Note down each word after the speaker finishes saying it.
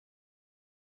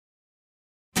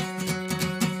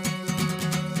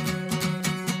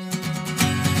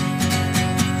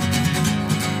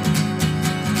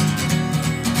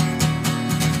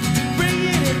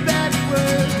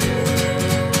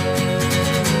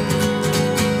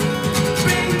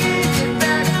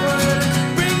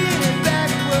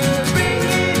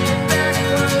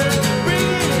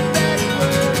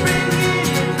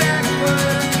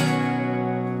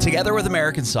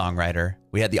American songwriter,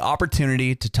 we had the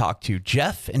opportunity to talk to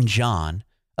Jeff and John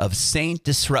of Saint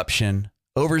Disruption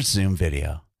over Zoom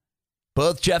video.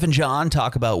 Both Jeff and John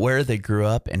talk about where they grew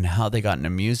up and how they got into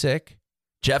music.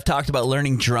 Jeff talked about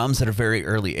learning drums at a very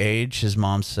early age. His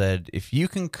mom said, if you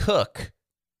can cook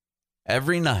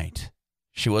every night,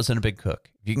 she wasn't a big cook.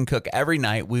 If you can cook every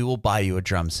night, we will buy you a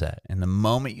drum set. And the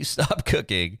moment you stop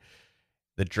cooking,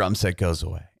 the drum set goes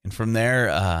away. And from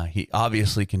there, he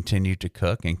obviously continued to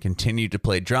cook and continued to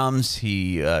play drums.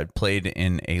 He played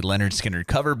in a Leonard Skinner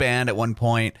cover band at one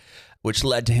point, which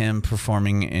led to him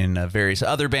performing in various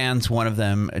other bands, one of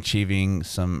them achieving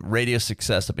some radio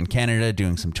success up in Canada,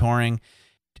 doing some touring.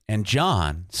 And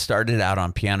John started out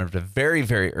on piano at a very,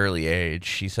 very early age.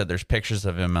 He said there's pictures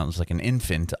of him as like an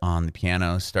infant on the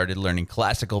piano, started learning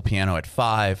classical piano at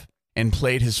 5, and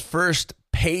played his first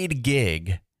paid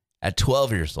gig at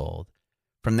 12 years old.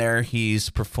 From there, he's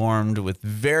performed with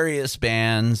various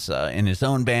bands, in his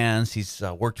own bands. He's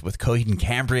worked with Coheed and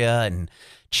Cambria and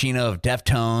Chino of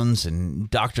Deftones and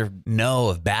Dr. No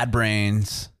of Bad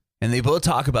Brains. And they both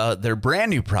talk about their brand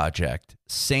new project,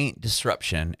 Saint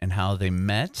Disruption, and how they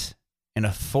met in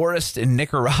a forest in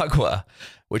Nicaragua,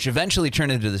 which eventually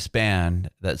turned into this band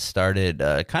that started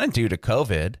kind of due to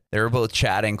COVID. They were both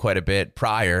chatting quite a bit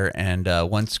prior, and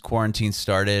once quarantine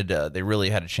started, they really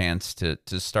had a chance to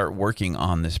start working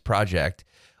on this project,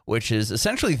 which is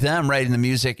essentially them writing the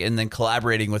music and then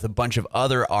collaborating with a bunch of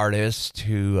other artists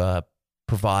who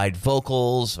provide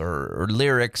vocals or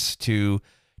lyrics to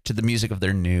the music of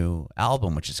their new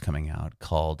album, which is coming out,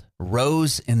 called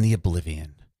Rose in the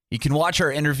Oblivion. You can watch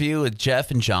our interview with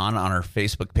Jeff and John on our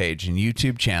Facebook page and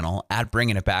YouTube channel at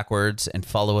Bringing It Backwards, and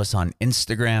follow us on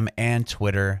Instagram and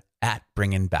Twitter at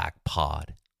Bringing Back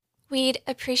Pod. We'd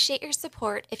appreciate your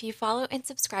support if you follow and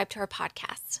subscribe to our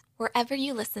podcast, wherever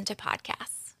you listen to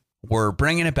podcasts. We're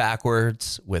Bringing It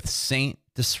Backwards with Saint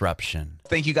Disruption.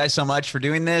 Thank you guys so much for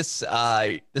doing this.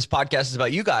 This podcast is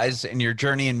about you guys and your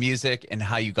journey in music and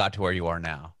how you got to where you are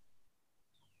now.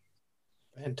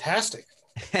 Fantastic.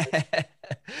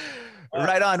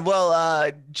 Right on.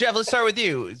 Well, Jeff, let's start with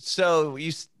you. So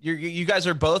you guys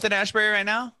are both in Ashbury right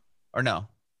now, or no?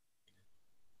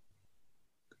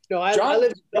 No, I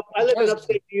live in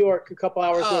upstate New York, a couple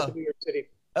hours north of New York City.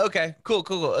 Okay, cool.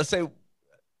 Let's say,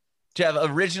 Jeff,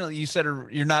 originally you said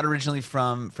you're not originally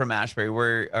from Ashbury.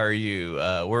 Where are you?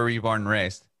 Where were you born and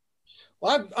raised?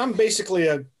 Well, I'm basically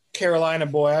a Carolina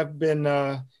boy. I've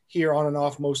been here on and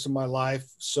off most of my life,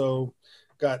 so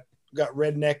got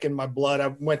redneck in my blood. I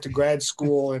went to grad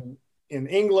school in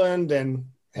England and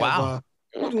have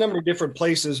a number of different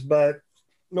places, but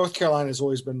North Carolina has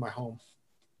always been my home.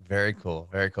 Very cool.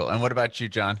 And what about you,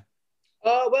 John?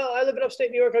 Well, I live in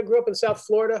upstate New York. I grew up in South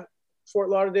Florida, Fort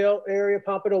Lauderdale area,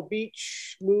 Pompano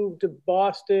Beach, moved to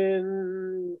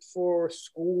Boston for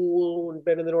school and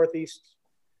been in the Northeast,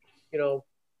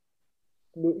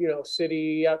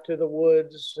 city out to the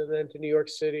woods, and then to New York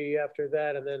City after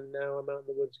that. And then now I'm out in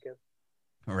the woods again.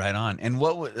 Right on. And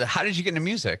how did you get into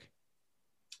music?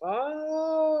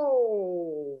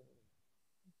 Oh,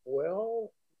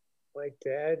 well, my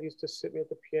dad used to sit me at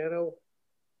the piano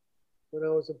when I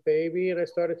was a baby, and I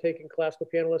started taking classical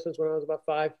piano lessons when I was about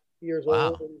 5 years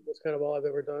old. And that's kind of all I've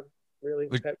ever done, really.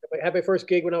 I had my first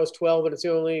gig when I was 12, and it's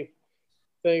the only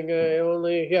thing,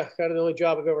 kind of the only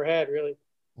job I've ever had, really.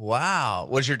 Wow.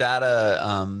 Was your dad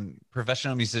a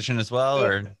professional musician as well,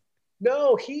 or?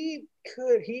 No, he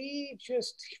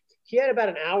had about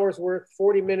an hour's worth,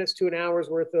 40 minutes to an hour's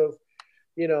worth of,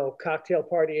 cocktail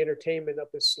party entertainment up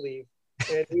his sleeve.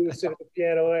 And he would sit at the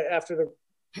piano after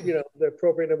the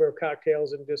appropriate number of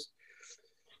cocktails and just,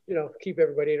 keep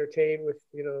everybody entertained with,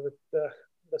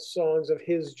 the songs of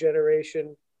his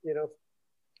generation,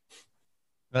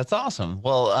 That's awesome.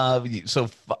 Well, so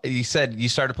you said you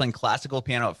started playing classical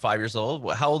piano at 5 years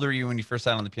old. How old were you when you first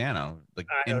sat on the piano? Like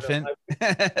infant?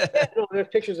 There's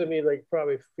pictures of me, like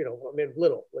probably,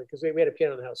 little, like, because we had a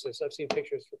piano in the house. So I've seen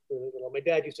pictures from really little. My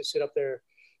dad used to sit me up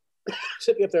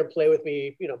there and play with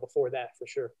me, before that, for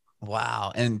sure.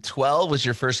 Wow. And 12 was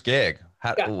your first gig.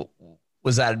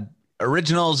 Was that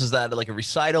originals? Is that like a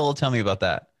recital? Tell me about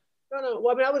that. No.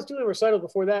 Well, I was doing recitals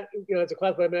before that, as a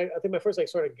class, but I think my first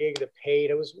sort of gig that paid,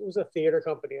 it was a theater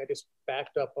company. I just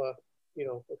backed up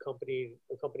accompanying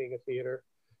a theater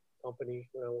company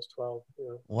when I was 12.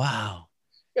 Wow.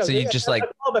 Yeah, so you just I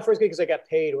called my first gig because I got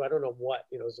paid. I don't know what,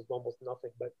 it was almost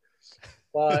nothing, but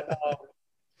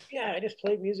I just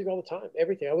played music all the time,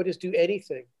 everything. I would just do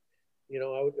anything.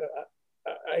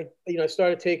 I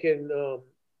started taking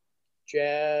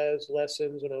jazz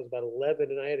lessons when I was about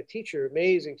 11, and I had a teacher,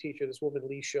 amazing teacher, this woman,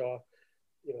 Lee Shaw,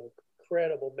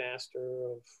 incredible master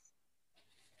of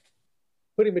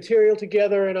putting material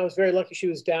together. And I was very lucky she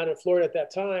was down in Florida at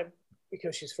that time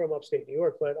because she's from upstate New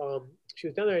York. But she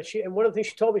was down there, and one of the things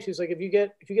she told me, she's like, if you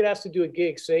get asked to do a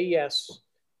gig, say yes,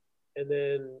 and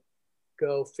then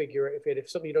go figure it. If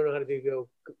something you don't know how to do, go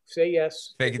say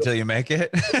yes. Fake it till you make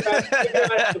it.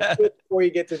 Before you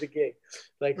get to the gig,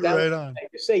 like that. Right on.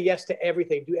 Say yes to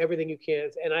everything. Do everything you can,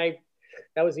 and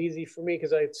that was easy for me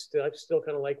because I still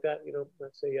kind of like that. You know,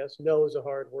 not say yes. No is a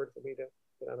hard word for me to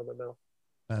get out of my mouth.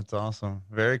 That's awesome.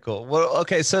 Very cool. Well,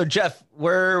 okay. So Jeff,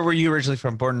 where were you originally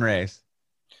from? Born and raised?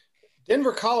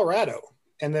 Denver, Colorado,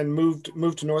 and then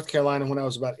moved to North Carolina when I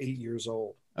was about 8 years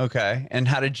old. Okay. And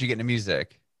how did you get into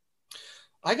music?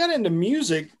 I got into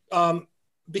music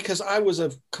because I was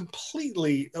a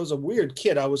weird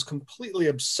kid. I was completely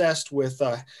obsessed with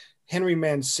Henry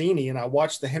Mancini, and I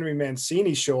watched the Henry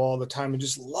Mancini show all the time and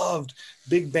just loved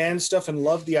big band stuff and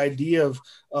loved the idea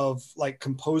of like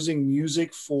composing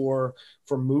music for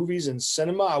movies and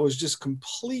cinema. I was just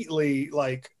completely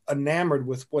like enamored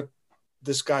with what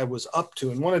this guy was up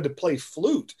to and wanted to play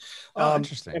flute.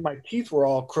 Interesting. And my teeth were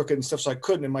all crooked and stuff, so I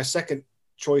couldn't. And my second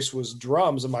choice was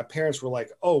drums, and my parents were like,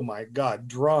 oh my God,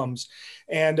 drums.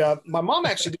 And my mom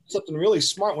actually did something really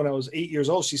smart when I was 8 years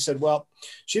old. She said, well,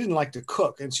 she didn't like to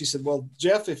cook, and she said, well,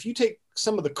 Jeff, if you take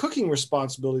some of the cooking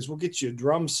responsibilities, we'll get you a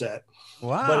drum set.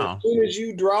 Wow. But as soon as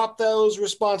you drop those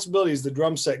responsibilities, the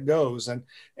drum set goes.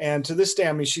 And to this day,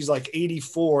 I mean, she's like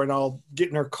 84, and I'll get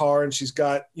in her car and she's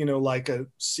got, you know, like a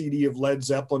CD of Led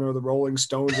Zeppelin or the Rolling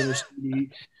Stones in her CD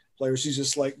player. She's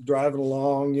just like driving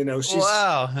along, you know. She's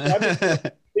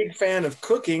a big fan of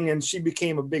cooking, and she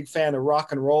became a big fan of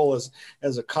rock and roll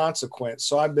as a consequence.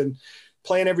 So I've been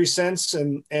playing ever since,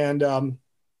 and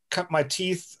cut my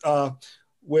teeth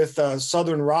with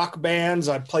Southern rock bands.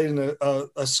 I played in a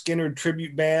Skynyrd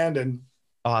tribute band, and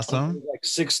awesome. I was like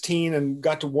 16 and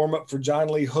got to warm up for John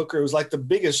Lee Hooker. It was like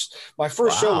my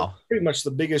first show was pretty much the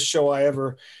biggest show I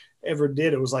ever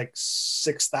did. It was like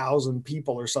 6,000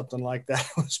 people or something like that.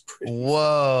 It was pretty.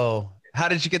 Whoa. How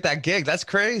did you get that gig? That's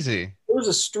crazy. It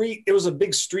was a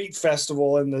big street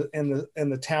festival in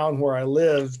the town where I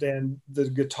lived, and the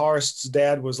guitarist's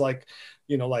dad was like,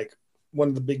 you know, like one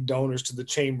of the big donors to the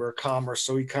Chamber of Commerce.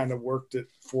 So he kind of worked it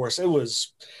for us. It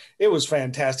was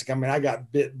fantastic. I mean, I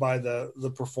got bit by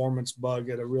the performance bug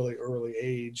at a really early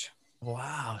age.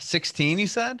 Wow. 16, you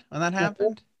said, when that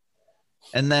happened?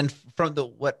 And then from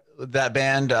that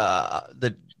band,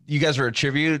 you guys were a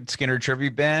Skynyrd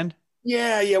tribute band?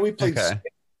 Yeah. We played. Okay.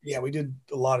 Yeah, we did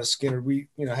a lot of Skynyrd. We,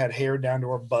 you know, had hair down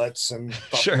to our butts and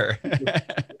sure.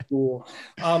 Cool.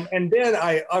 And then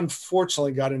I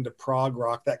unfortunately got into prog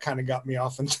rock. That kind of got me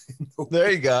off.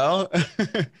 There you go.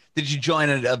 Did you join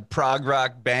a prog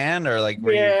rock band, or like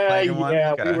were you playing one?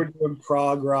 Okay. We were doing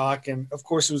prog rock, and of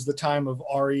course it was the time of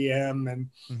REM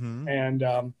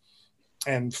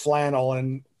and flannel,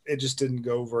 and it just didn't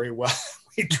go very well.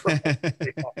 We tried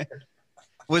very hard.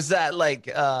 Was that like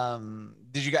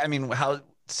did you guys, I mean, how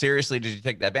seriously did you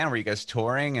take that band? Were you guys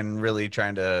touring and really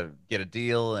trying to get a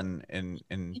deal and make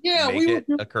it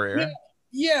a career?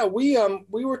 Yeah, we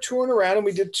were touring around, and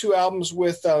we did 2 albums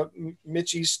with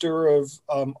Mitch Easter of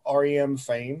REM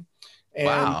fame,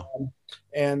 and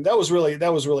and that was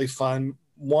really fun.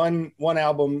 One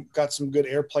album got some good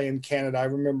airplay in Canada. I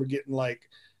remember getting like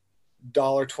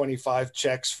 $1.25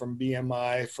 checks from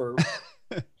BMI for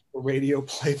radio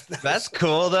play. That's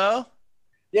cool though.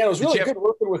 Yeah, it was really good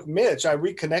working with Mitch. I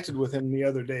reconnected with him the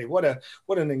other day. What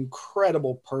an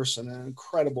incredible person, an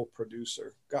incredible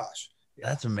producer. Gosh. Yeah.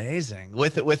 That's amazing.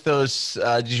 With those,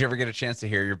 did you ever get a chance to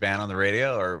hear your band on the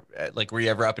radio, or like were you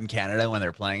ever up in Canada when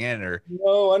they're playing it? Or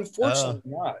no, unfortunately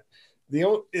not.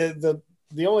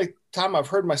 The only time I've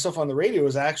heard myself on the radio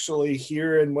is actually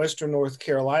here in Western North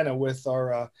Carolina with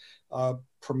our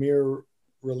premiere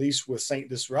release with Saint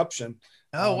Disruption.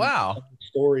 Oh wow!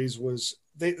 Stories was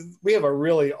we have a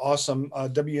really awesome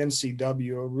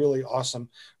WNCW, a really awesome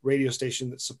radio station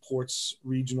that supports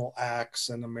regional acts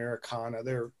and Americana.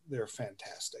 They're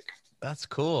fantastic. That's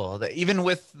cool. Even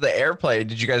with the airplay,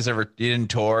 did you guys you didn't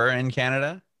tour in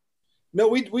Canada? No,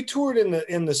 we toured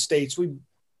in the States.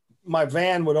 My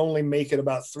van would only make it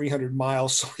about 300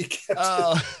 miles, so we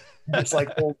kept it's like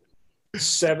old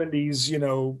 70s, you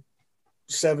know,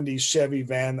 70s Chevy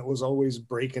van that was always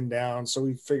breaking down. So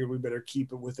we figured we better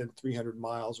keep it within 300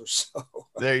 miles or so.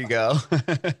 There you go.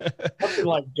 Something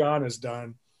like John has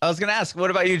done. I was going to ask,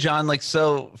 what about you, John? Like,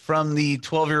 so from the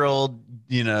 12-year-old,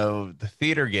 you know, the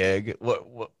theater gig,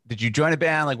 what did you join a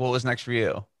band? Like, what was next for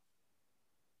you?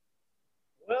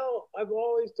 Well, I've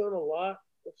always done a lot.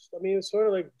 I mean, it's sort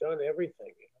of like done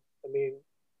everything. I mean,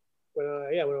 when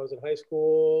I was in high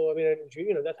school. I mean,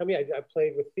 that time, I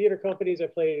played with theater companies. I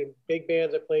played in big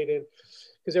bands. I played in,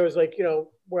 because there was like,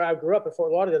 where I grew up in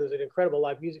Fort Lauderdale, there was an incredible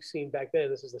live music scene back then.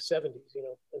 This is the 70s,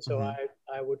 and so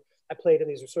I played in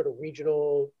these sort of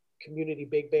regional community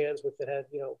big bands that had,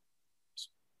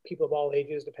 people of all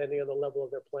ages, depending on the level of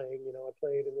their playing. I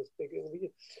played in this big,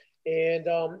 and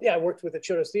I worked with the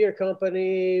Children's Theater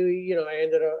Company.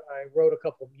 I wrote a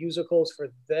couple of musicals for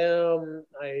them.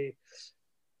 I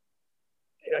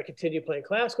continued playing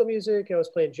classical music. I was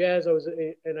playing jazz. I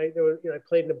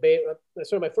played in a band.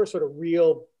 Sort of my first sort of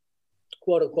real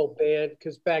quote unquote band,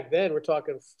 because back then we're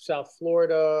talking South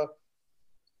Florida.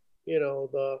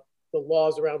 The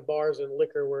laws around bars and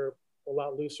liquor were a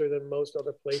lot looser than most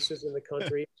other places in the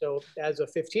country. So as a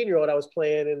 15-year-old, I was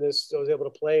able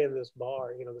to play in this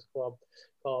bar, this club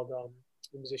called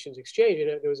Musicians Exchange.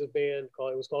 And there was a band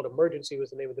it was called Emergency was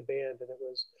the name of the band. And it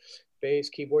was bass,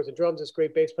 keyboards, and drums. This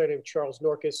great bass player named Charles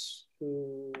Norkus,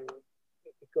 who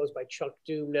goes by Chuck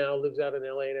Doom now, lives out in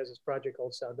LA and has this project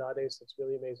called Saudades. That's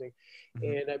really amazing.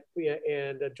 Mm-hmm.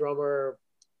 And a drummer,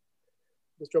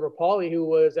 this drummer Paulie, who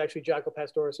was actually Jaco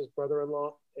Pastoris'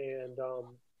 brother-in-law.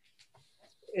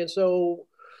 And so,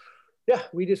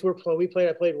 we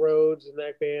played Rhodes in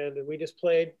that band, and we just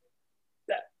played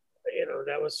that,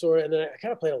 that was sort of, and then I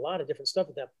kind of played a lot of different stuff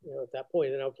at that point.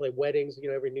 And then I would play weddings,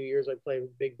 every New Year's I'd play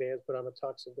with big bands, put on a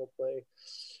tux and go play.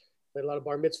 Played a lot of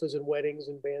bar mitzvahs and weddings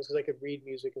and bands because I could read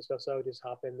music and stuff. So I would just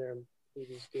hop in there and do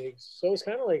these gigs. So it was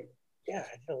kind of like, I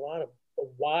did a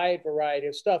wide variety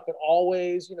of stuff, but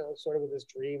always, sort of with this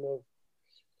dream of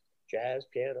jazz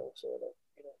piano, sort of,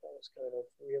 that was kind of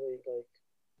really like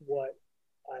what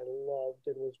I loved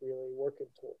and was really working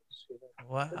towards.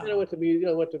 Wow. And then I went to music.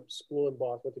 I went to school in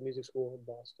Boston. Went to music school in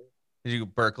Boston. Did you go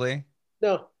Berkeley?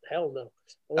 No, hell no.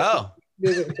 Oh,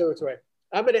 music conservatory.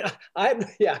 I'm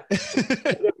yeah.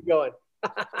 Going.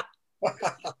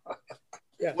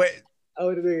 Yeah. Wait. I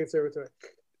went to the conservatory.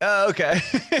 Oh, okay.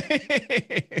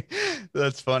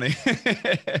 That's funny.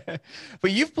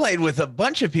 But you've played with a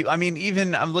bunch of people. I mean,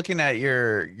 even I'm looking at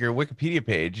your Wikipedia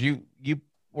page. You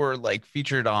were like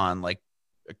featured on like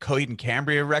a Coheed and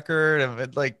Cambria record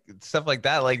of like stuff like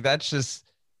that. Like that just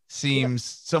seems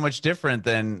so much different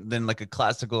than like a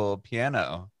classical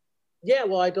piano. Yeah.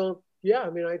 Well, I don't. Yeah. I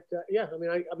mean,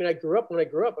 I grew up when I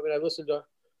grew up. I mean, I listened to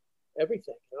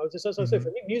everything. That's what I say.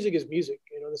 For me, music is music.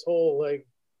 This whole like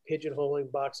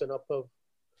pigeonholing, boxing up of.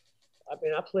 I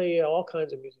mean, I play all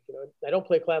kinds of music. I don't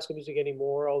play classical music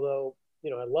anymore, although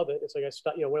I love it. It's like I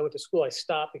stopped. When I went to school, I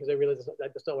stopped because I realized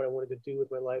that's not what I wanted to do with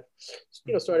my life.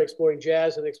 Started exploring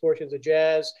jazz and explorations of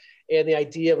jazz, and the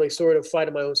idea of like sort of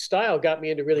finding my own style got me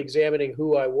into really examining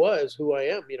who I was, who I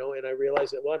am. And I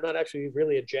realized that I'm not actually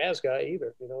really a jazz guy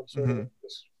either. I'm sort of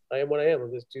I am what I am.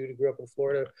 I'm this dude who grew up in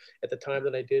Florida at the time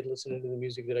that I did, listening to the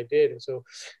music that I did. And so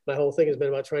my whole thing has been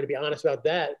about trying to be honest about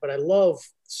that. But I love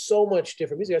so much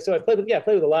different music. So I played with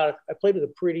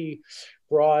a pretty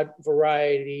broad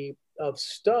variety of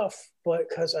stuff, but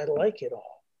because I like it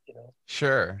all,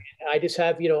 Sure. I just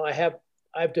have,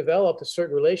 I've developed a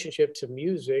certain relationship to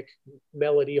music,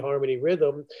 melody, harmony,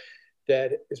 rhythm,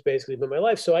 that has basically been my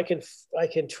life. So I can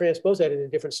transpose that into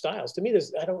different styles. To me,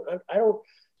 I don't,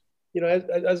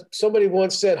 as somebody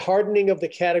once said, hardening of the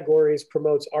categories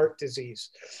promotes art disease.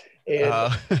 And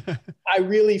I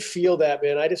really feel that,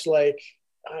 man. I just like,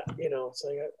 it's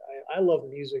like, I love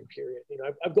music, period.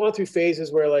 I've gone through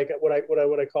phases where like what I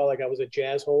call like I was a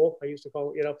jazz hole. I used to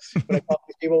call it, but I call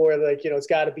these people where like, it's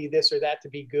got to be this or that to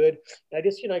be good. And I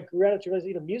just, I grew out to realize,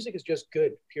 music is just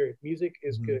good, period. Music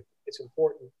is good. It's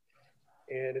important.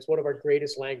 And it's one of our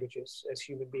greatest languages as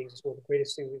human beings. It's one of the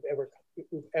greatest things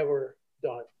we've ever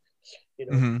done.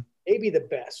 Maybe the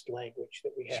best language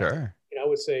that we have. Sure. I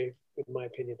would say, in my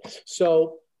opinion.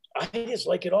 So I just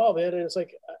like it all, man. And it's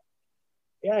like,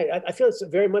 I feel it's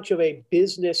very much of a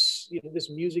business, this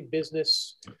music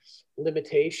business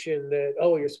limitation that,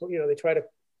 they try to,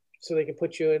 so they can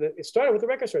put you in, it started with the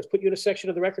record stores, put you in a section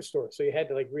of the record store. So you had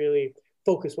to like really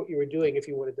focus what you were doing if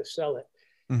you wanted to sell it.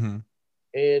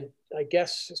 And I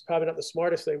guess it's probably not the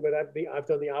smartest thing, but I've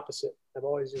done the opposite. I'm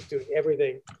always just doing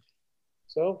everything.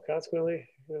 So consequently,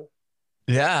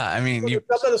 Yeah, I mean, I'm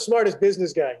not the smartest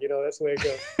business guy. That's the way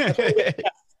it goes.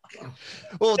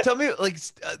 Well, tell me, like,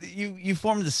 you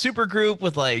formed the super group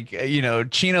with like, Chino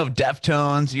of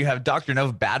Deftones. You have Dr. No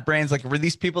of Bad Brains. Like, were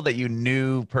these people that you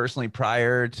knew personally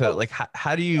prior to? Like,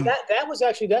 how do you?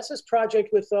 That's this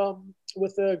project with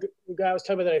the guy I was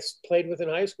talking about that I played with in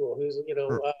high school, who's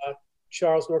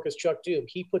Charles Norkus, Chuck Doom.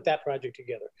 He put that project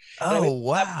together. Oh,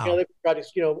 wow.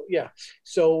 Projects,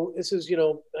 So this is,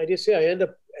 I end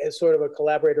up as sort of a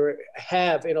collaborator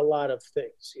have in a lot of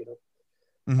things, you know.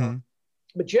 Mm-hmm.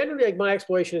 But generally, like, my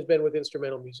exploration has been with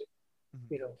instrumental music,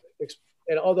 you know.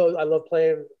 And although I love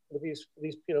playing with these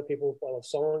you know, people, I love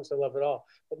songs, I love it all.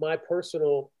 But my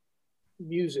personal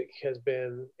music has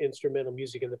been instrumental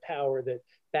music and the power that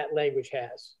that language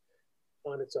has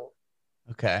on its own.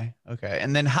 Okay.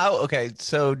 And then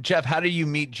so Jeff, how do you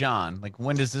meet John? Like,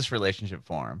 when does this relationship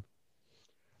form?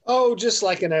 Oh, just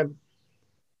like in a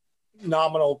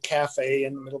nominal cafe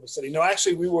in the middle of the city. No,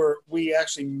 actually, we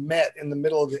actually met in the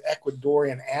middle of the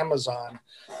Ecuadorian Amazon,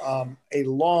 a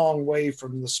long way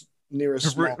from the nearest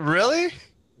small. Really?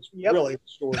 Yep. Really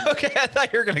extraordinary. Okay, I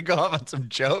thought you were gonna go off on some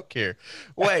joke here.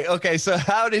 Wait, okay, so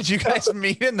how did you guys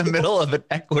meet in the middle of an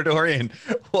Ecuadorian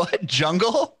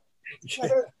jungle?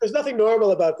 There's nothing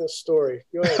normal about this story.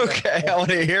 Okay, I want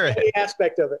to hear it. Any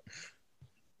aspect of it.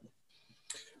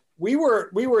 We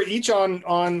were each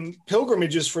on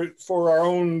pilgrimages for our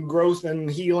own growth and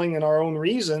healing and our own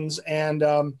reasons, and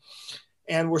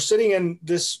we're sitting in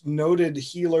this noted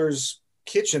healer's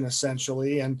kitchen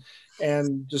essentially,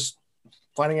 and just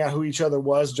finding out who each other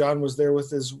was. John was there with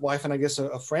his wife and I guess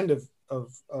a friend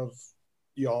of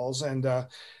y'all's, and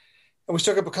we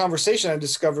struck up a conversation. I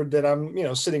discovered that I'm, you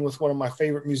know, sitting with one of my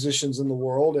favorite musicians in the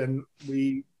world, and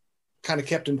we kind of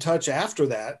kept in touch after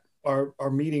that. Our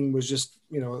meeting was just,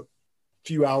 you know, a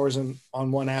few hours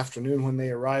on one afternoon when they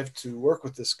arrived to work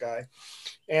with this guy.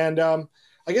 And I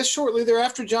guess shortly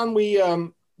thereafter, John, we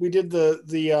did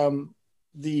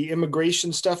the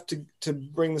immigration stuff to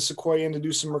bring the Sequoia in to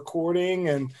do some recording.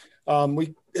 And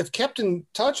we have kept in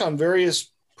touch on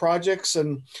various projects.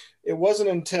 And it wasn't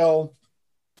until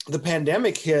the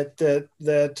pandemic hit that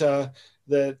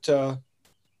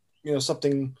you know,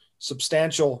 something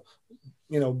substantial,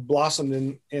 you know,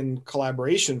 blossomed in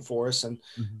collaboration for us. And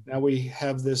now we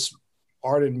have this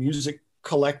art and music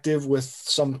collective with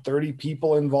some 30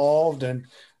 people involved. And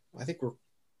I think we're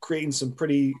creating some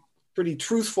pretty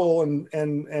truthful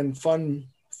and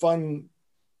fun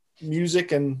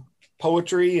music and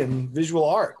poetry and visual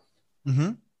art.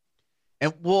 Mm-hmm.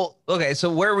 And well, okay,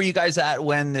 so where were you guys at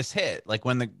when this hit? Like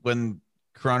when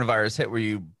coronavirus hit, were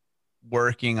you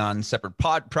working on separate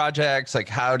projects? Like,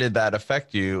 how did that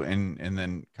affect you and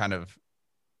then kind of,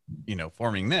 you know,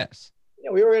 forming this?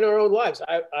 Yeah, we were in our own lives.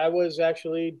 I was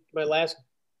actually, my last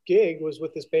gig was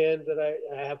with this band that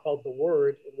I have called The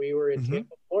Word, and we were in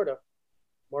Tampa, Florida,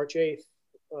 March 8th,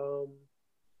 you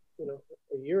know,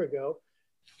 a year ago.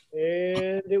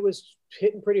 And it was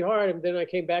hitting pretty hard. And then I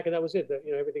came back and that was it.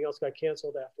 You know, everything else got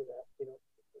canceled after that, you know.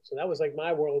 So that was like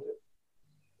my world.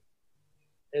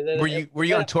 And then were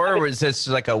you on tour, or was this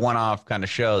like a one-off kind of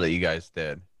show that you guys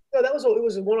did? No,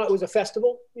 it was a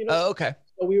festival, you know. Oh, okay.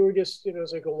 So we were just, you know, it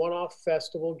was like a one-off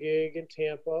festival gig in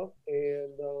Tampa,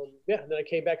 and yeah, and then I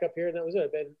came back up here, and that was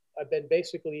it. I've been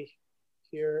basically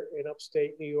here in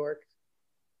upstate New York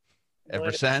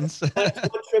ever since. One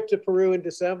trip to Peru in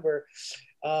December.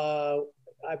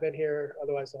 I've been here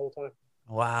otherwise the whole time.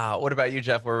 Wow. What about you,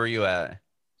 Jeff? Where were you at?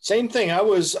 Same thing. I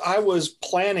was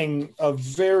planning a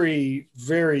very,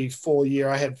 very full year.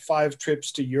 I had 5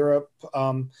 trips to Europe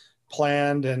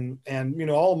planned, and you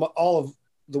know, all of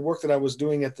the work that I was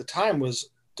doing at the time was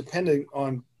dependent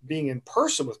on being in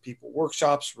person with people,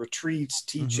 workshops, retreats,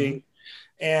 teaching,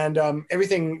 and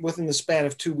everything within the span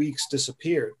of 2 weeks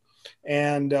disappeared.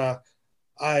 And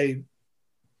I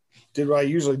did what I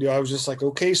usually do. I was just like,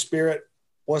 okay, Spirit,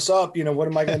 what's up? You know, what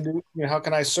am I going to do? You know, how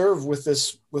can I serve with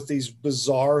these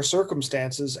bizarre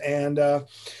circumstances? And the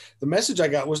message I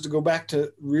got was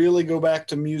to really go back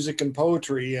to music and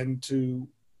poetry, and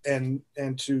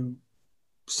to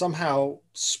somehow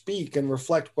speak and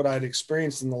reflect what I'd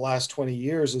experienced in the last 20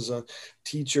 years as a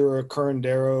teacher, a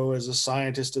curandero, as a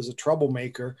scientist, as a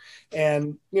troublemaker.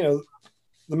 And, you know,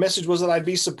 the message was that I'd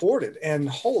be supported. And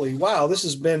holy wow, this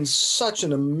has been such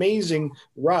an amazing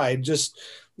ride. Just,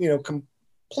 you know,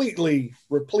 completely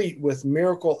replete with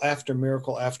miracle after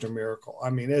miracle after miracle. I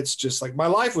mean, it's just like my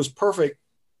life was perfect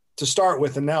to start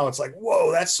with, and now it's like,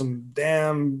 whoa, that's some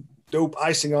damn dope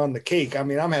icing on the cake. I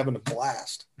mean, I'm having a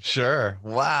blast. Sure.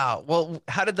 Wow. Well,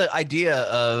 how did the idea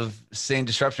of Saint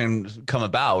Disruption come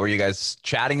about? Were you guys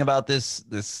chatting about this,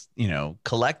 you know,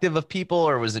 collective of people,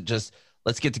 or was it just,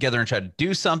 let's get together and try to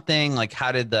do something? Like,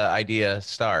 how did the idea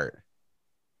start?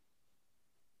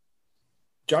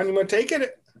 John, you want to take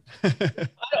it?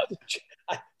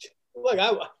 Look,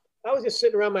 I was just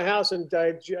sitting around my house, and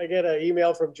I get an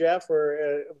email from Jeff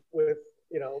with,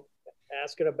 you know,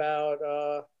 asking about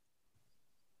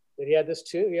that he had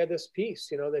this piece,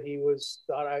 you know, that he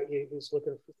thought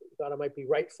I might be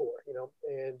right for, you know,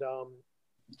 and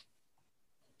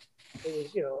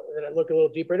it was, and I look a little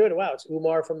deeper into it. Wow, it's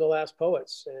Umar from The Last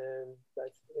Poets. And,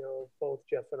 both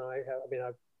Jeff and I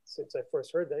have, since I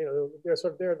first heard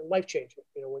that, they're life changing,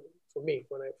 for me,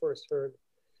 when I first heard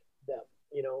them,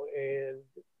 and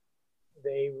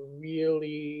they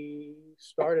really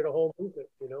started a whole movement,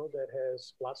 that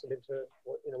has blossomed into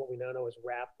what we now know as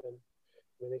rap. And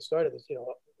when they started this,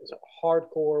 it's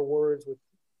hardcore words with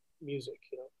music,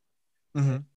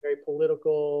 Mm-hmm. very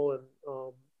political,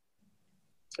 and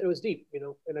it was deep,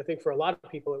 and I think for a lot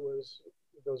of people,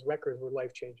 those records were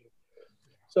life changing.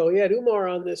 So yeah, Umar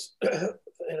on this,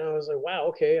 and I was like, wow,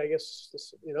 okay, I guess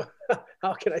this,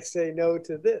 how can I say no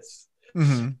to this?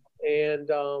 Mm-hmm. And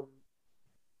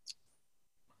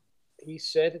he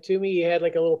said it to me. He had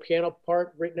like a little piano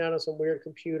part written out on some weird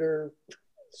computer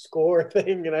score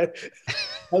thing, and I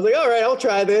was like, all right, I'll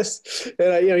try this.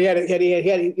 And he had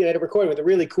a recording with a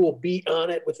really cool beat on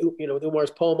it with with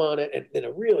Umar's poem on it, and then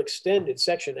a real extended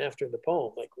section after the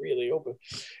poem, like really open.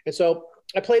 And so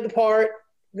I played the part,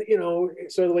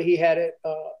 sort of the way he had it,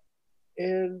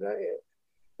 and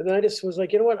then I just was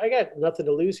like, you know what, I got nothing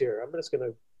to lose here. I'm just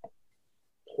gonna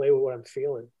play with what I'm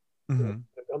feeling. Mm-hmm.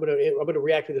 I'm gonna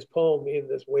react to this poem in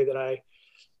this way that I,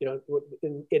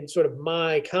 in sort of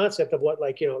my concept of what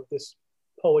this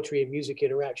poetry and music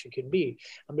interaction can be.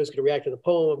 I'm just gonna react to the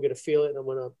poem. I'm gonna feel it, and I'm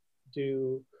gonna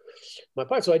do my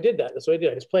part. So I did that. That's what I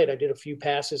did. I just played. I did a few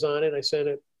passes on it. I sent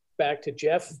it back to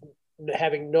Jeff,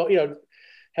 having no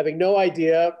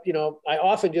idea. I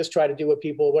often just try to do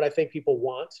what I think people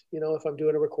want. If I'm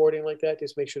doing a recording like that,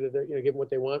 just make sure that they're give them what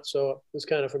they want. So it was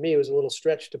kind of, for me, it was a little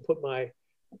stretch to put my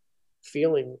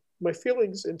feelings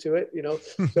into it.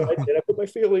 So I did. I put my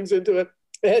feelings into it.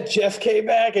 And Jeff came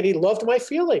back and he loved my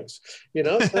feelings.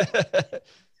 So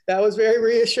that was very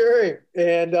reassuring.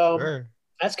 And Sure.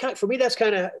 for me, that's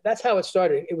how it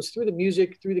started. It was through the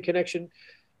music, through the connection.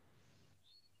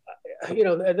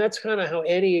 And that's kind of how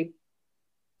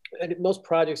most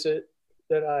projects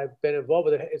that I've been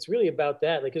involved with, it's really about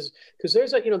that. Like, cause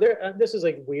there's this is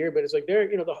like weird, but it's like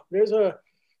there's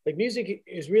music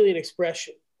is really an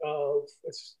expression of,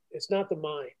 it's not the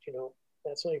mind,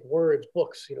 that's like words,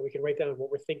 books, we can write down what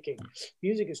we're thinking.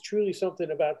 Music is truly something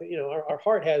about our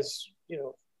heart has,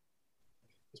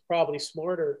 is probably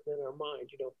smarter than our mind,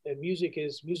 and music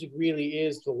really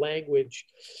is the language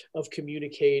of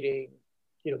communicating,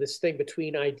 this thing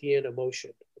between idea and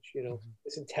emotion, which,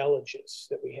 this intelligence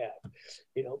that we have,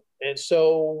 and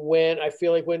so when I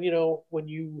feel like when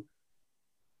you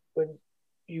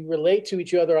relate to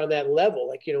each other on that level,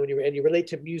 like, when you relate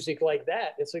to music like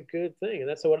that, it's a good thing. And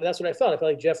that's what I felt. I felt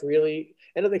like Jeff really,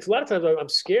 and I think a lot of times I'm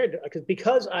scared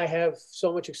because I have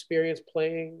so much experience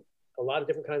playing a lot of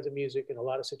different kinds of music in a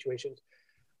lot of situations.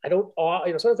 I don't,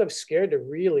 sometimes I'm scared to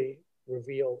really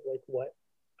reveal like what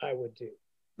I would do.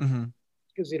 Mm-hmm.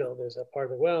 Because, there's a part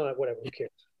of it, well, whatever, who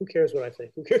cares? Who cares what I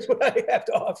think? Who cares what I have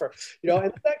to offer? And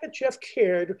the fact that Jeff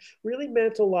cared really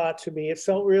meant a lot to me. It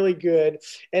felt really good.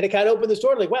 And it kind of opened this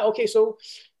door, like, wow, okay, so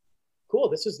cool.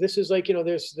 This is like,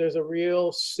 there's a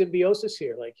real symbiosis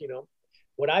here. Like,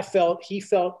 what I felt, he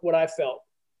felt what I felt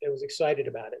and was excited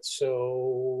about it.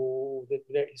 So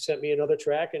he sent me another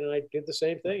track and I did the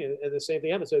same thing, and the same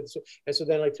thing happened. So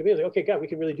then, like, to me, I was like, okay, God, we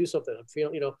can really do something. I'm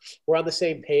feeling, we're on the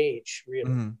same page, really,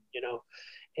 Mm-hmm.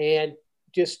 And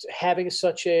just having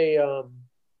such a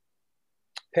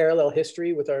parallel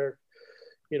history with our,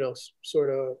 sort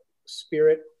of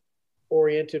spirit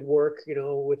oriented work,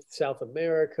 with South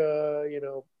America,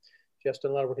 just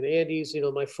done a lot of work in the Andes.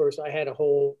 The first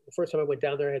time I went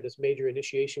down there, I had this major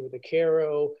initiation with the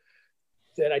Caro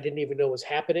that I didn't even know was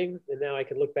happening. And now I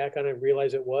can look back on it and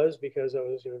realize it was, because I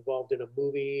was involved in a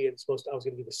movie and I was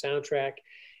going to do the soundtrack.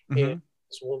 Mm-hmm. And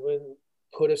this woman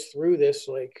put us through this,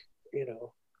 like,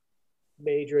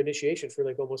 major initiation for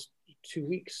like almost 2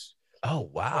 weeks. Oh,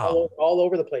 wow. All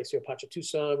over the place. Pacha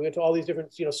Tucson. We went to all these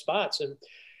different, spots and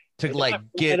get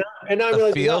a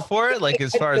realized, feel for it, like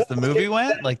as far as the movie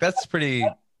went, like that's pretty.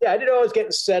 Yeah, I didn't know I was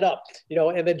getting set up,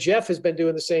 and then Jeff has been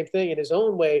doing the same thing in his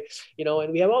own way,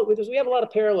 and we have a lot of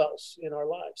parallels in our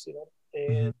lives, and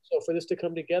Mm-hmm. so for this to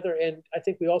come together, and I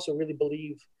think we also really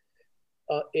believe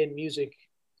in music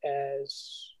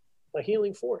as a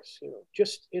healing force,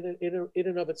 just in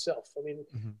and of itself. I mean,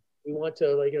 Mm-hmm. we want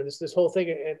to, like, this whole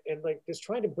thing, and like just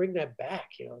trying to bring that back,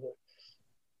 and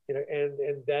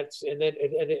that's,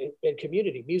 and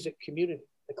community, music community,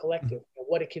 the collective, Mm-hmm. and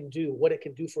what it can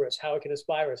do for us, how it can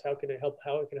inspire us, how it can help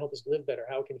us live better,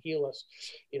 how it can heal us,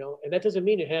 and that doesn't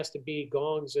mean it has to be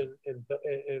gongs and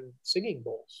singing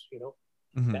bowls,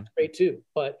 Mm-hmm. That's great too,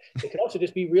 but it can also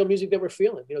just be real music that we're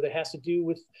feeling, that has to do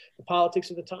with the politics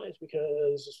of the times,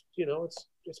 because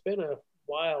it's been a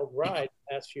wild ride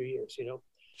the past few years,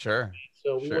 Sure.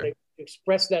 So we want to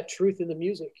express that truth in the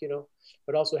music,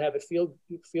 but also have it feel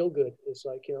good. It's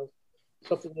like,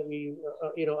 something that we,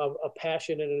 a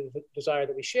passion and a desire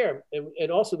that we share.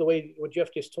 And also the way what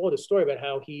Jeff just told his story about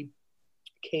how he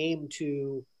came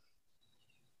to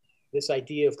this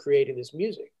idea of creating this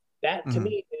music. That to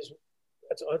me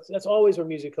that's always where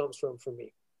music comes from for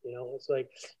me. It's like,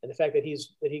 and the fact that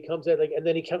he comes at like, and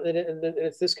then he comes and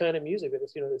it's this kind of music that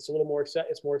it's, it's a little more,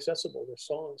 it's more accessible. There's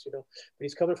songs, but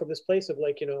he's coming from this place of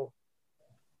like,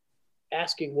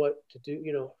 asking what to do,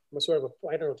 sort of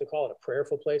I don't know what to call it, a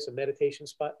prayerful place, a meditation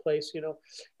spot place,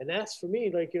 and that's for me,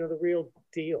 like, the real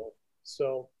deal.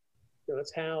 So,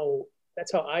 that's how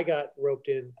I got roped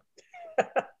in.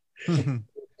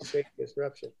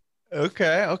 Disruption.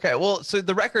 Okay. Well, so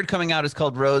the record coming out is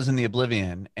called Rose in the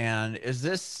Oblivion. And is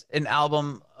this an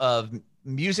album of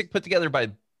music put together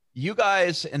by you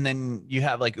guys, and then you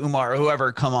have like Umar or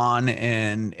whoever come on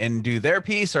and do their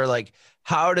piece, or like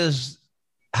how does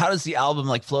the album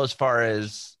like flow as far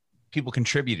as people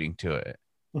contributing to it?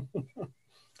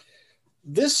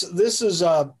 This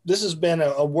has been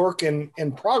a work in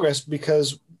progress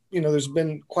because there's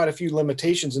been quite a few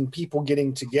limitations in people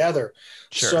getting together.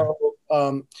 Sure.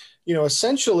 So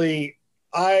essentially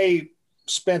I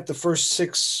spent the first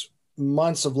 6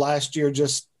 months of last year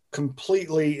just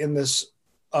completely in this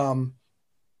I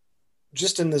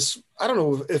don't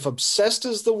know if obsessed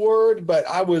is the word, but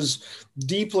I was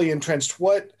deeply entrenched.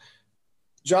 What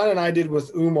John and I did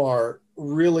with Umar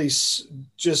really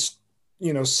just,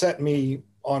 set me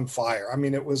on fire. I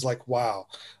mean, it was like, wow,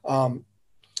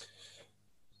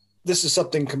 this is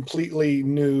something completely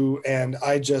new. And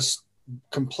I just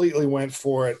completely went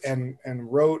for it and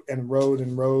wrote and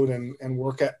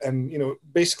work at, and,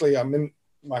 basically I'm in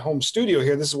my home studio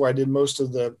here. This is where I did most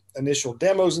of the initial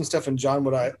demos and stuff. And John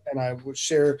I would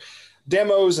share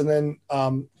demos, and then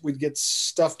we'd get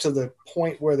stuff to the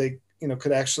point where they,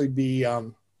 could actually be,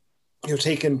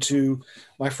 taken to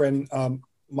my friend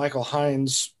Michael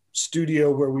Hines'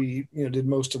 studio, where we, did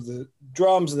most of the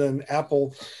drums, and then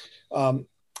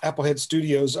Applehead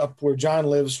Studios up where John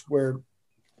lives, where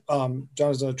John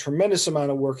has done a tremendous amount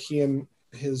of work. He and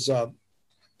his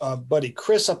buddy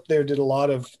Chris up there did a lot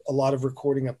of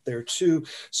recording up there too.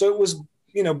 So it was,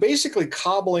 basically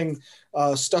cobbling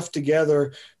stuff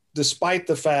together, despite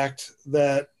the fact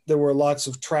that there were lots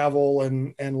of travel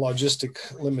and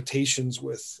logistic limitations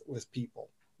with people.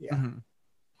 Yeah. Mm-hmm.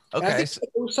 Okay. And I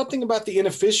think there was something about the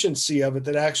inefficiency of it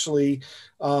that actually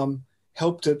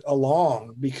helped it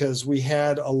along, because we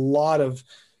had a lot of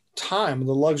time,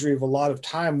 the luxury of a lot of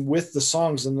time with the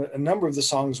songs, and a number of the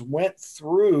songs went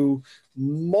through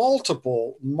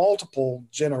multiple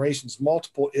generations,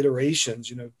 multiple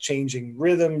iterations, changing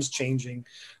rhythms, changing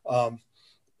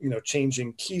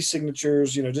key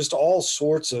signatures, just all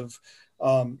sorts of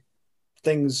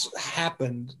things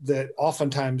happened that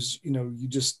oftentimes, you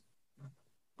just,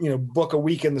 book a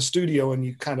week in the studio and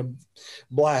you kind of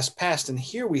blast past. And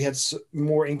here we had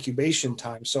more incubation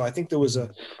time. So I think there was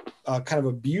a kind of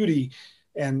a beauty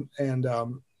and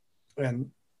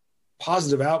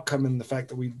positive outcome in the fact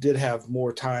that we did have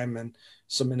more time and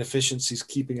some inefficiencies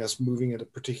keeping us moving at a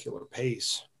particular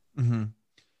pace. Mm-hmm.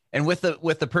 And with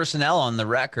the personnel on the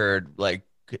record, like,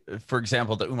 for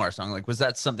example, the Umar song, like, was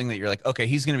that something that you're like, okay,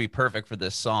 he's going to be perfect for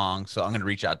this song, so I'm going to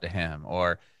reach out to him?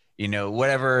 Or,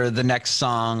 whatever the next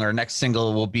song or next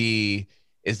single will be,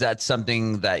 is that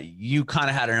something that you kind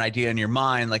of had an idea in your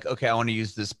mind, like, okay, I want to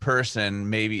use this person,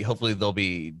 maybe, hopefully they'll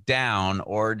be down?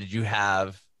 Or did you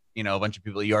have, a bunch of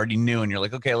people you already knew and you're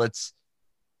like, okay, let's,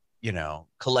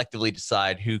 collectively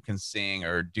decide who can sing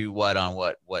or do what on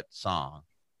what song?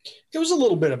 It was a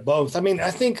little bit of both. I mean,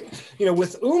 I think,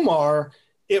 with Umar,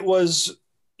 it was,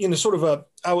 sort of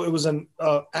it was an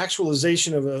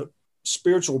actualization of a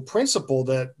spiritual principle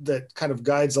that kind of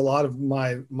guides a lot of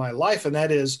my life. And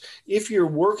that is, if you're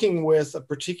working with a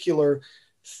particular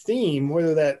theme,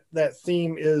 whether that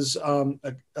theme is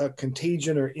a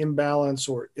contagion or imbalance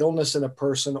or illness in a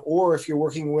person, or if you're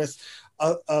working with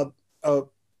a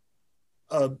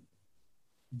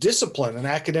discipline, an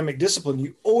academic discipline,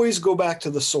 you always go back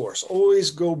to the source,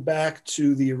 always go back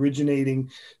to the originating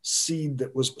seed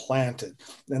that was planted.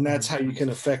 And that's how you can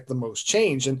affect the most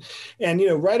change. And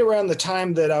right around the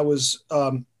time that I was,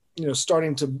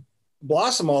 starting to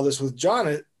blossom all this with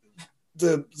John,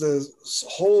 the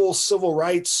whole civil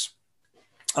rights,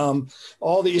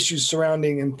 all the issues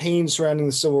surrounding and pain surrounding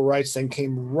the civil rights thing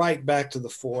came right back to the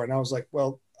fore. And I was like,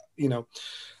 well,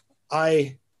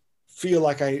 I feel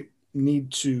like I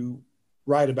need to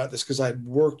write about this, because I'd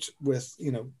worked with,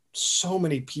 so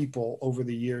many people over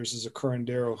the years as a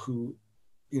curandero who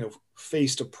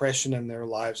faced oppression in their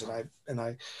lives. And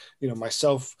I,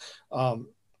 myself,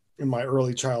 in my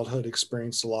early childhood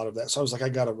experienced a lot of that. So I was like, I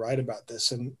got to write about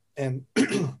this. And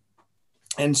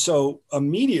and so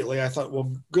immediately I thought,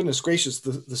 well, goodness gracious,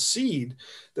 the seed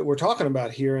that we're talking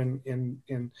about here in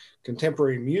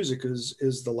contemporary music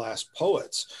is The Last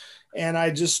Poets. And I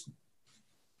just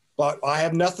thought, I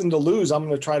have nothing to lose. I'm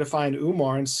going to try to find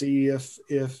Umar and see if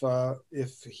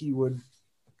he would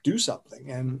do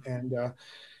something.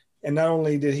 And not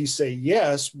only did he say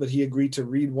yes, but he agreed to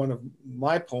read one of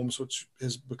my poems, which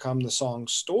has become the song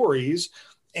Stories.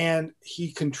 And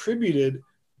he contributed,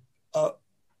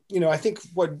 I think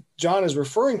what John is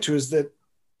referring to is that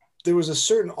there was a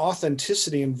certain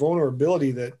authenticity and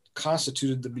vulnerability that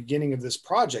constituted the beginning of this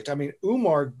project. I mean,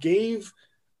 Umar gave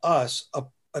us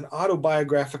an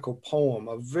autobiographical poem,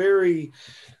 a very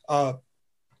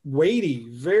weighty,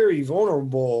 very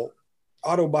vulnerable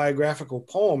autobiographical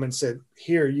poem, and said,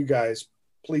 here, you guys,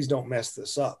 please don't mess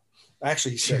this up.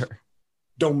 Actually, he said, sure,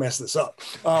 don't mess this up.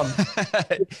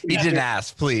 He didn't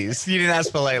ask, please. You didn't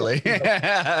ask politely.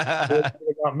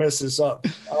 Not mess this up.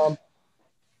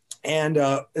 And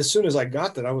as soon as I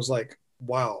got that, I was like,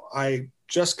 wow, I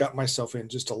just got myself in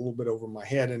just a little bit over my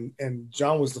head. And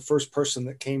John was the first person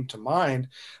that came to mind.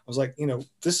 I was like,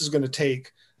 this is going to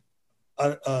take,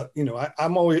 I'm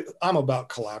about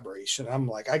collaboration. I'm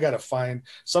like, I got to find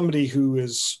somebody who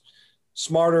is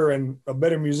smarter and a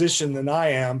better musician than I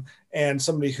am, and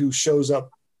somebody who shows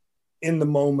up in the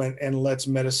moment and lets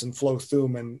medicine flow through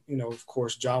them. And, of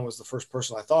course, John was the first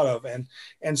person I thought of.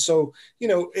 And so,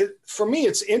 for me,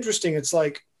 it's interesting. It's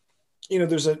like,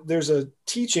 there's a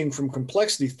teaching from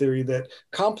complexity theory that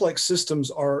complex systems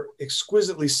are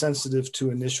exquisitely sensitive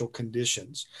to initial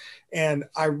conditions. And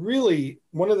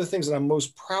one of the things that I'm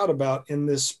most proud about in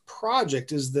this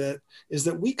project is that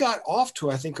we got off to,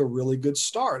 I think, a really good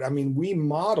start. I mean, we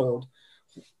modeled,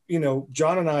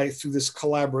 John and I, through this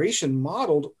collaboration,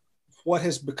 modeled what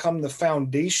has become the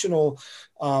foundational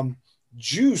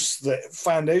juice, the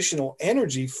foundational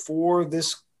energy for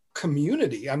this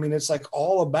community. I mean, it's like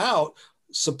all about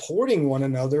supporting one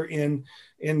another in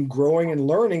growing and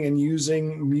learning and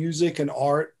using music and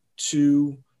art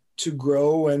to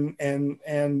grow and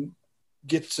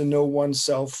get to know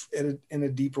oneself in a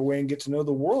deeper way and get to know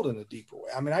the world in a deeper way.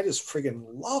 I mean, I just friggin'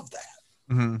 love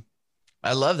that. Mm-hmm.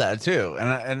 I love that too.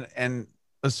 And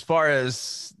as far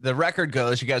as the record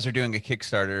goes, you guys are doing a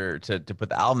Kickstarter to put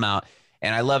the album out.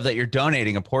 And I love that you're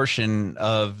donating a portion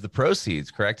of the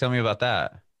proceeds, correct? Tell me about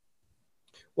that.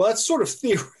 Well, that's sort of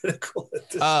theoretical at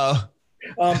this point.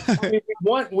 I mean,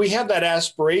 we have that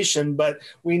aspiration, but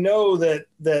we know that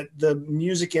the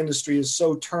music industry is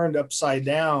so turned upside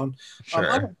down.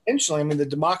 Sure. Unintentionally, I mean, the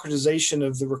democratization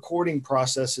of the recording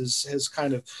process has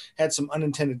kind of had some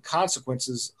unintended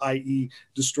consequences, i.e.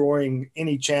 destroying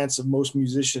any chance of most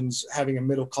musicians having a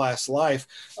middle-class life.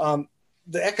 The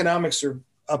economics are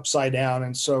upside down.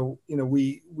 And so,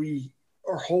 we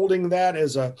are holding that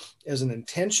as an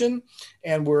intention,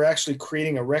 and we're actually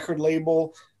creating a record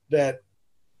label that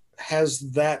has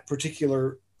that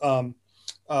particular concept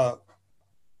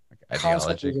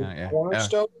as a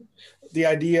cornerstone. Yeah. The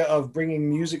idea of bringing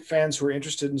music fans who are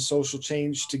interested in social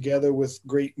change together with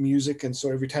great music, and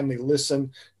so every time they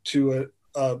listen to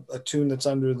a tune that's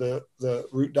under the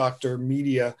Root Doctor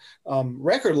Media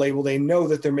record label, they know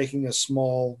that they're making a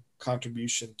small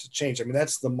contribution to change. I mean,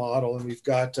 that's the model, and we've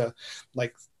got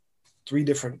like 3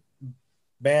 different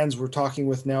bands we're talking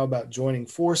with now about joining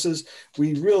forces.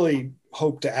 We really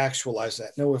hope to actualize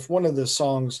that. Now, if one of the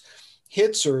songs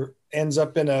hits or ends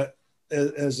up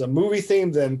as a movie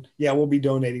theme, then yeah, we'll be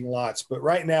donating lots. But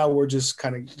right now, we're just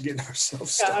kind of getting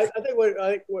ourselves started. I think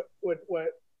what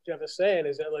Jeff is saying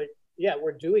is that, like, yeah,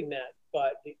 we're doing that,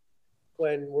 but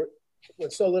when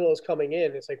so little is coming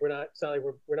in, it's like we're not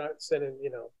sending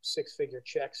 6-figure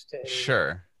checks to anyone.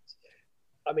 Sure.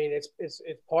 I mean, it's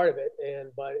part of it,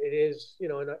 but it is,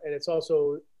 and it's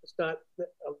also, it's not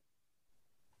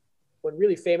when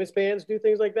really famous bands do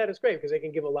things like that, it's great because they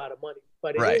can give a lot of money.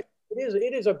 But it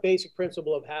is a basic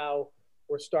principle of how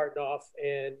we're starting off,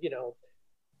 and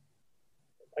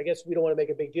I guess we don't want to make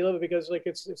a big deal of it because, like,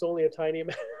 it's only a tiny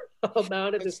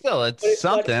amount of this. Still, it's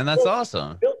something that's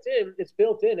awesome. It's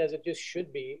built in as it just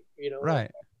should be, right.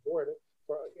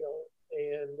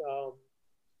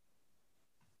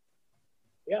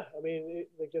 Yeah, I mean,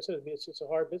 like I said, it's a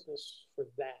hard business for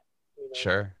that.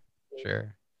 Sure.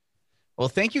 Well,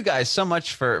 thank you guys so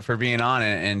much for being on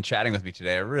and chatting with me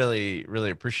today. I really, really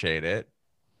appreciate it.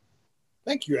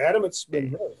 Thank you, Adam. It's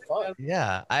been really fun.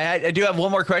 Yeah, I do have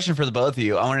one more question for the both of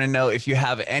you. I want to know if you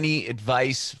have any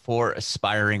advice for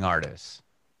aspiring artists.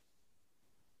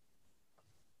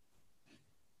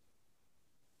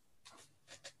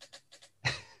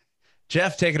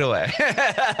 Jeff, take it away.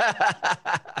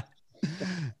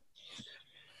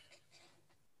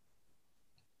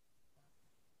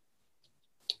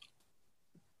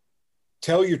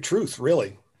 Tell your truth,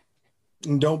 really.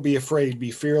 And don't be afraid.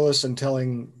 Be fearless in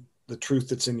telling the truth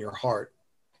that's in your heart.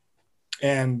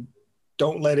 And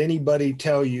don't let anybody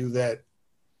tell you that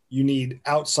you need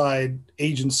outside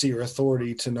agency or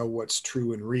authority to know what's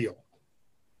true and real.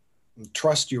 And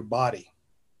trust your body,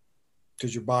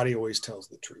 because your body always tells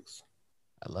the truth.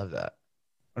 I love that.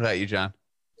 What about you, John?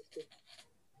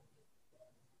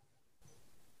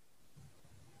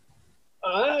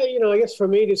 I guess for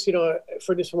me, just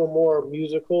from a more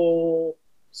musical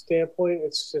standpoint,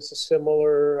 it's just a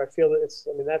similar. I feel that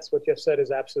that's what Jeff said is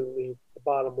absolutely the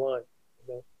bottom line.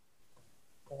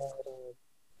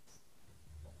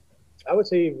 I would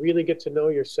say really get to know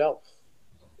yourself,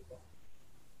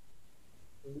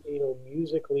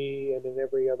 musically and in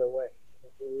every other way.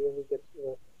 You really get,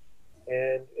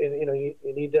 and you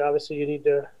need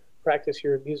to practice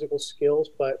your musical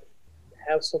skills, but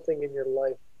have something in your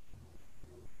life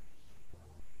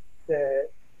that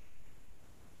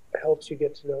helps you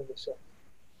get to know yourself.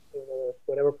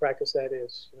 Whatever practice that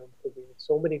is, could be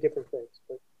so many different things,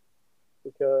 but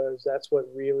because that's what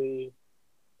we need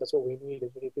is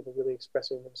we need people really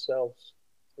expressing themselves,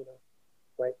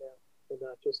 right now, and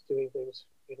not just doing things,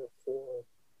 to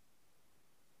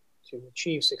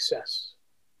achieve success.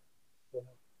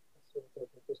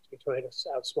 Just to be trying to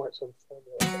outsmart some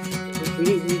formula. We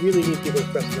really need people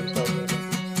expressing themselves right now.